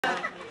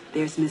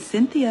There's Miss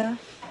Cynthia.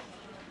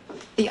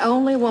 The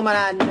only woman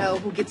I know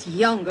who gets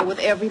younger with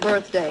every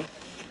birthday.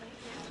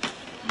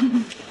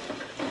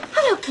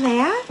 Hello,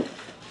 Claire.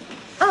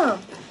 Oh,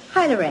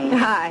 hi, Lorraine.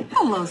 Hi.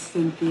 Hello,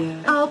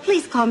 Cynthia. Oh,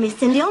 please call me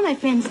Cindy. All my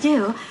friends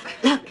do.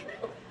 Look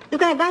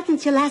what I got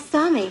since you last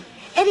saw me.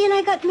 Eddie and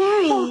I got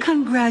married. Oh,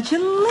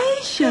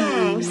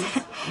 congratulations.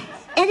 Thanks.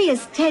 Eddie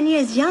is 10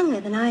 years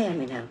younger than I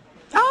am, you know.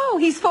 Oh,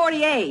 he's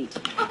 48.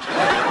 Oh,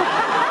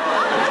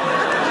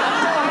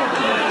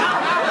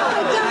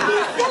 don't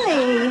be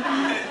silly.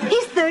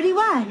 He's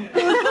 31.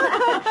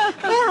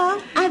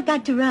 Well, I've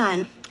got to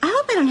run. I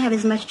hope I don't have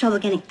as much trouble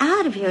getting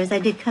out of here as I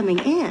did coming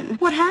in.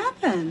 What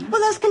happened?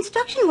 Well, those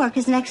construction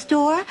workers next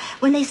door,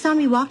 when they saw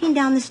me walking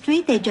down the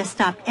street, they just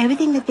stopped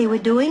everything that they were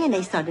doing, and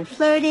they started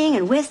flirting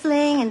and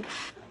whistling, and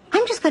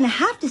I'm just going to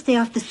have to stay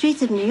off the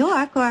streets of New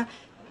York, or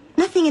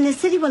nothing in the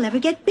city will ever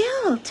get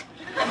built.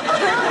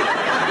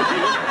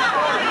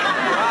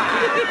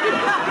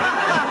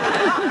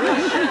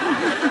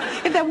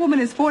 If that woman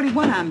is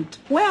 41, I'm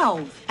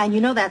 12. And you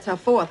know that's her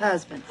fourth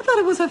husband. I thought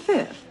it was her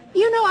fifth.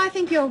 You know, I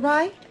think you're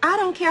right. I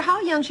don't care how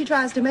young she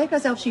tries to make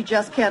herself, she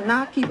just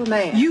cannot keep a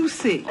man. You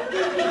see.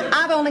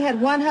 I've only had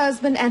one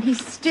husband, and he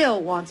still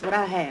wants what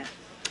I have.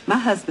 My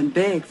husband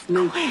begs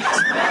me. Quit.